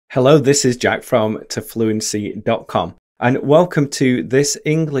Hello, this is Jack from tofluency.com and welcome to this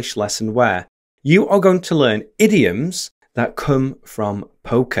English lesson where you are going to learn idioms that come from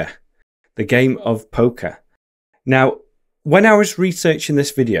poker, the game of poker. Now, when I was researching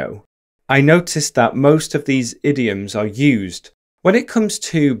this video, I noticed that most of these idioms are used when it comes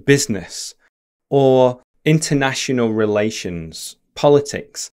to business or international relations,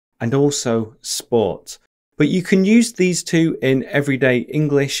 politics, and also sport. But you can use these two in everyday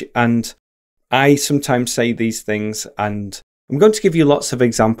English, and I sometimes say these things, and I'm going to give you lots of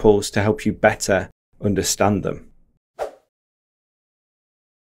examples to help you better understand them.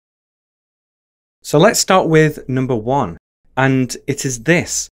 So let's start with number one, and it is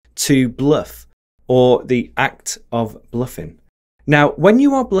this: to bluff, or the act of bluffing. Now, when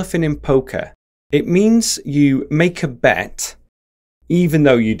you are bluffing in poker, it means you make a bet even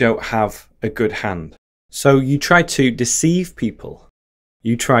though you don't have a good hand. So you try to deceive people,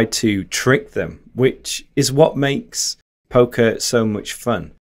 you try to trick them, which is what makes poker so much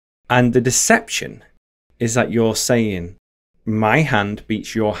fun. And the deception is that you're saying, my hand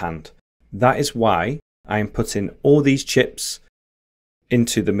beats your hand. That is why I am putting all these chips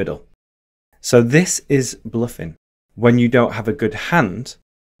into the middle. So this is bluffing, when you don't have a good hand,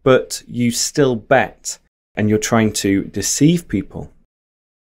 but you still bet and you're trying to deceive people.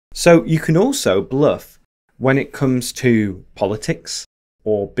 So you can also bluff when it comes to politics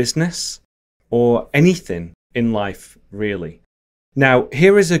or business or anything in life, really. Now,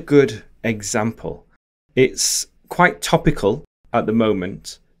 here is a good example. It's quite topical at the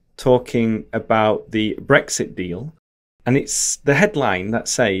moment, talking about the Brexit deal. And it's the headline that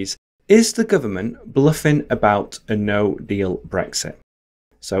says, "Is the government bluffing about a no-deal Brexit?"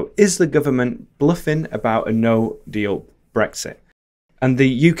 So, is the government bluffing about a no-deal Brexit? And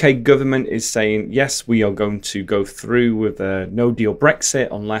the UK government is saying, yes, we are going to go through with a no-deal Brexit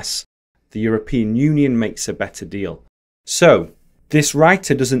unless the European Union makes a better deal. So this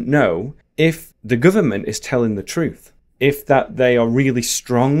writer doesn't know if the government is telling the truth, if that they are really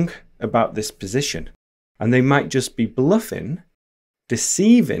strong about this position. And they might just be bluffing,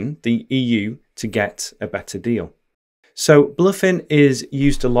 deceiving the EU to get a better deal. So bluffing is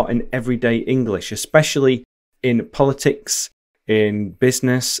used a lot in everyday English, especially in politics, in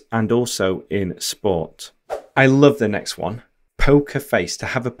business, and also in sport. I love the next one, poker face, to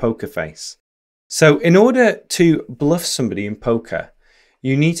have a poker face. So in order to bluff somebody in poker,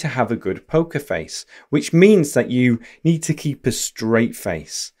 you need to have a good poker face, which means that you need to keep a straight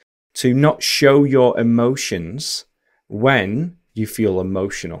face, to not show your emotions when you feel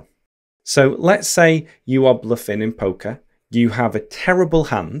emotional. So let's say you are bluffing in poker, you have a terrible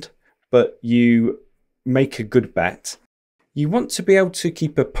hand, but you make a good bet. You want to be able to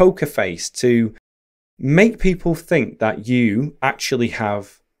keep a poker face to make people think that you actually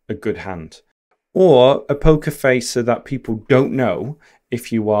have a good hand, or a poker face so that people don't know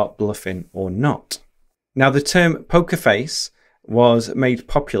if you are bluffing or not. Now, the term poker face was made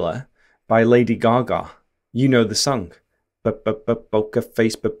popular by Lady Gaga. You know the song, poker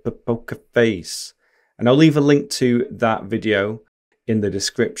face, poker face. And I'll leave a link to that video in the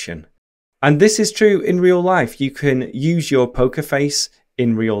description. And this is true in real life. You can use your poker face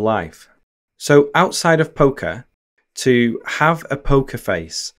in real life. So outside of poker, to have a poker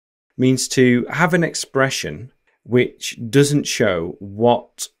face means to have an expression which doesn't show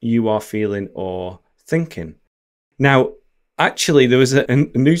what you are feeling or thinking. Now, actually, there was a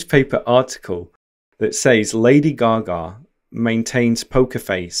newspaper article that says Lady Gaga maintains poker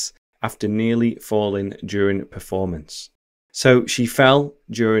face after nearly falling during a performance. So she fell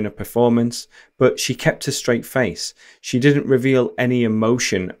during a performance, but she kept a straight face. She didn't reveal any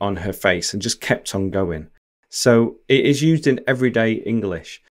emotion on her face and just kept on going. So it is used in everyday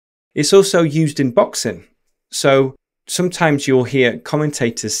English. It's also used in boxing. So sometimes you'll hear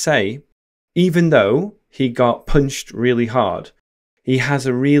commentators say, even though he got punched really hard, he has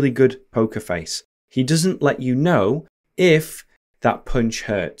a really good poker face. He doesn't let you know if that punch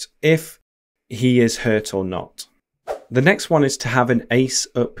hurt, if he is hurt or not. The next one is to have an ace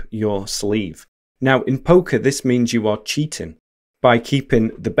up your sleeve. Now, in poker, this means you are cheating by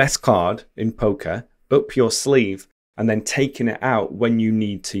keeping the best card in poker up your sleeve and then taking it out when you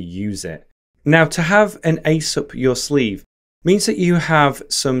need to use it. Now, to have an ace up your sleeve means that you have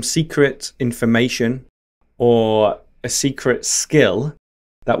some secret information or a secret skill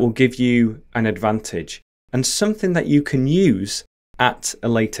that will give you an advantage and something that you can use at a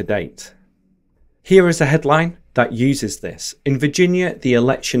later date. Here is a headline that uses this. In Virginia, the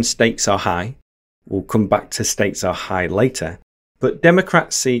election stakes are high. We'll come back to stakes are high later. But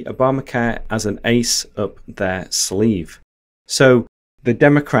Democrats see Obamacare as an ace up their sleeve. So the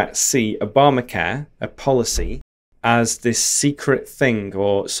Democrats see Obamacare, a policy, as this secret thing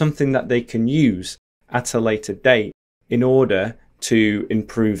or something that they can use at a later date in order to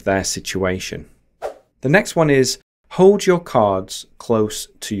improve their situation. The next one is hold your cards close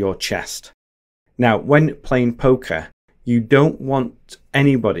to your chest. Now, when playing poker, you don't want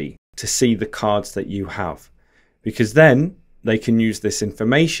anybody to see the cards that you have, because then they can use this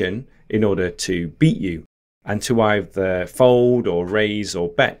information in order to beat you and to either fold or raise or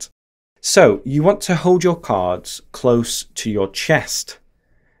bet. So you want to hold your cards close to your chest.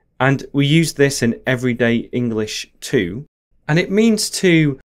 And we use this in everyday English too. And it means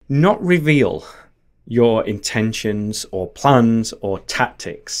to not reveal your intentions or plans or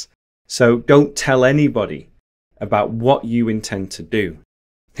tactics. So don't tell anybody about what you intend to do.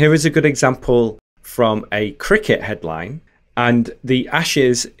 Here is a good example from a cricket headline. And the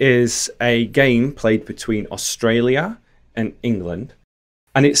Ashes is a game played between Australia and England.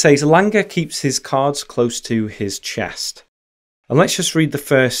 And it says Langer keeps his cards close to his chest. And let's just read the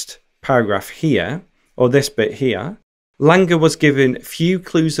first paragraph here, or this bit here. Langer was given few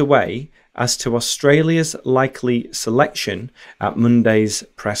clues away as to Australia's likely selection at Monday's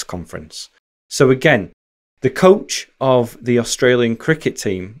press conference. So again, the coach of the Australian cricket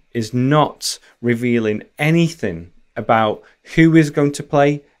team is not revealing anything about who is going to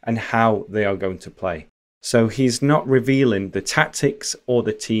play and how they are going to play. So he's not revealing the tactics or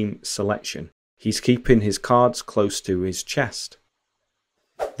the team selection. He's keeping his cards close to his chest.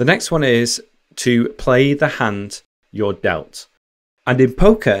 The next one is to play the hand you're dealt. And in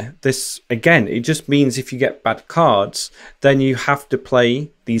poker, this, again, it just means if you get bad cards, then you have to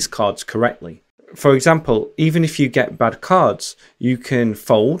play these cards correctly. For example, even if you get bad cards, you can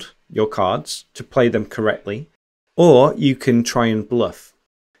fold your cards to play them correctly, or you can try and bluff.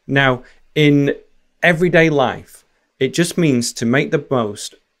 Now, in everyday life, it just means to make the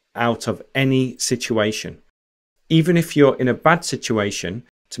most out of any situation. Even if you're in a bad situation,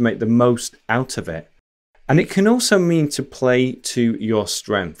 to make the most out of it. And it can also mean to play to your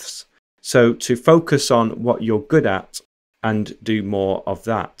strengths. So to focus on what you're good at and do more of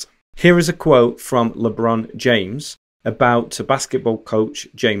that. Here is a quote from LeBron James about basketball coach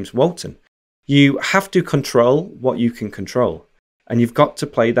James Walton. You have to control what you can control, and you've got to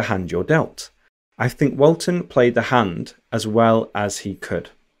play the hand you're dealt. I think Walton played the hand as well as he could.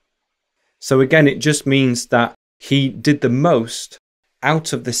 So again, it just means that he did the most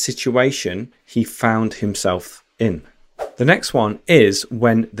out of the situation he found himself in. The next one is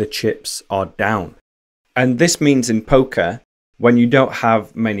when the chips are down. And this means in poker, when you don't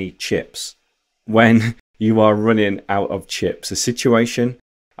have many chips, when you are running out of chips, a situation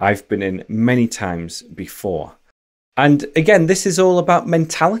I've been in many times before. And again, this is all about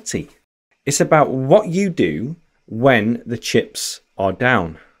mentality. It's about what you do when the chips are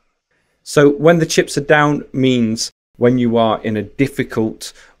down. So when the chips are down means when you are in a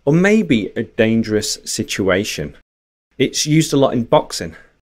difficult or maybe a dangerous situation. It's used a lot in boxing.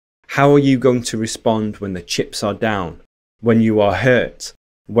 How are you going to respond when the chips are down, when you are hurt,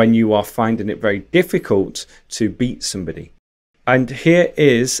 when you are finding it very difficult to beat somebody? And here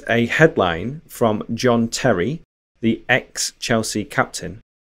is a headline from John Terry, the ex-Chelsea captain.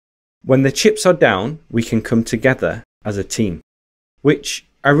 When the chips are down, we can come together as a team. Which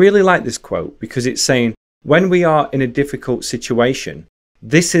I really like this quote because it's saying when we are in a difficult situation,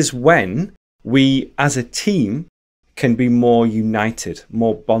 this is when we as a team can be more united,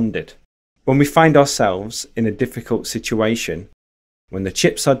 more bonded. When we find ourselves in a difficult situation, when the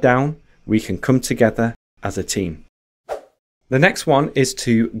chips are down, we can come together as a team. The next one is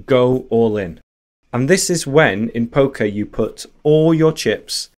to go all in. And this is when in poker you put all your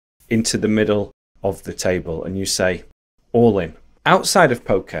chips into the middle of the table and you say all in. Outside of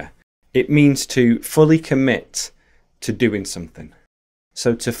poker, it means to fully commit to doing something.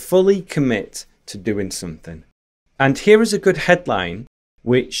 So to fully commit to doing something. And here is a good headline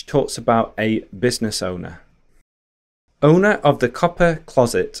which talks about a business owner. Owner of the copper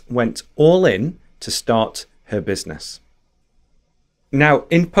closet went all in to start her business. Now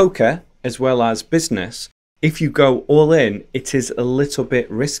in poker, as well as business, if you go all in, it is a little bit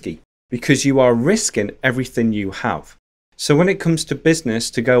risky because you are risking everything you have. So when it comes to business,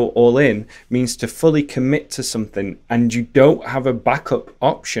 to go all in means to fully commit to something and you don't have a backup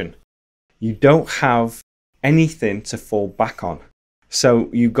option. You don't have anything to fall back on. So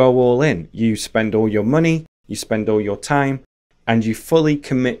you go all in. You spend all your money, you spend all your time, and you fully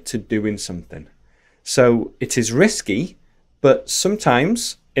commit to doing something. So it is risky, but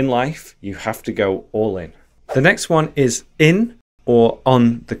sometimes in life you have to go all in. The next one is in or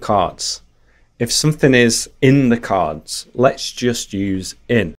on the cards. If something is in the cards, let's just use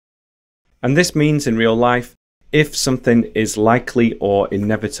in. And this means in real life, if something is likely or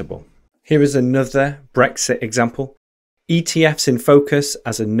inevitable. Here is another Brexit example. ETFs in focus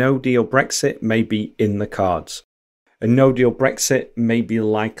as a no-deal Brexit may be in the cards. A no-deal Brexit may be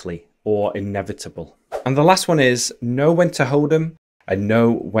likely or inevitable. And the last one is know when to hold them and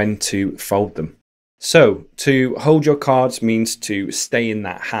know when to fold them. So to hold your cards means to stay in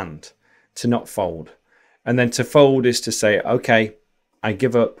that hand, to not fold. And then to fold is to say, okay, I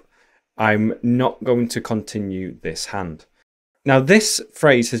give up. I'm not going to continue this hand. Now this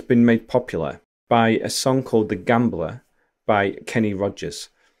phrase has been made popular by a song called The Gambler by Kenny Rogers.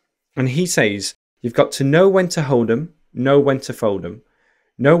 And he says, you've got to know when to hold them, know when to fold them,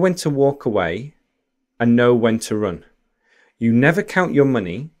 know when to walk away, and know when to run. You never count your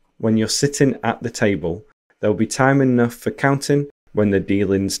money when you're sitting at the table. There'll be time enough for counting when the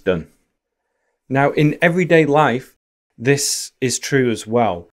dealing's done. Now, in everyday life, this is true as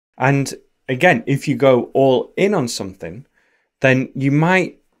well. And again, if you go all in on something, then you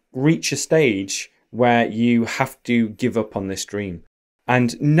might reach a stage where you have to give up on this dream.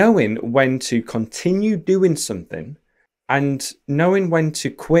 And knowing when to continue doing something and knowing when to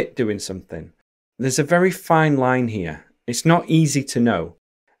quit doing something, there's a very fine line here. It's not easy to know.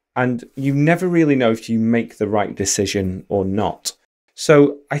 And you never really know if you make the right decision or not.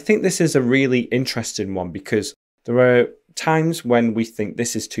 So I think this is a really interesting one because there are times when we think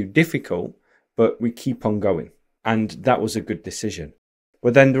this is too difficult, but we keep on going. And that was a good decision.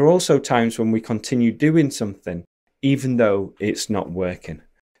 But then there are also times when we continue doing something, even though it's not working.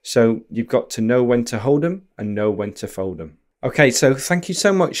 So you've got to know when to hold them and know when to fold them. Okay, so thank you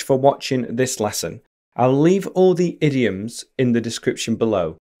so much for watching this lesson. I'll leave all the idioms in the description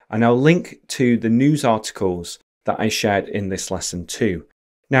below, and I'll link to the news articles that I shared in this lesson too.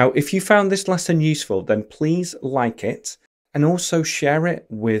 Now, if you found this lesson useful, then please like it and also share it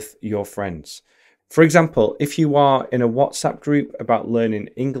with your friends. For example, if you are in a WhatsApp group about learning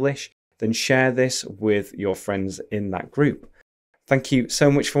English, then share this with your friends in that group. Thank you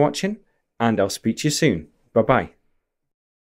so much for watching, and I'll speak to you soon. Bye-bye.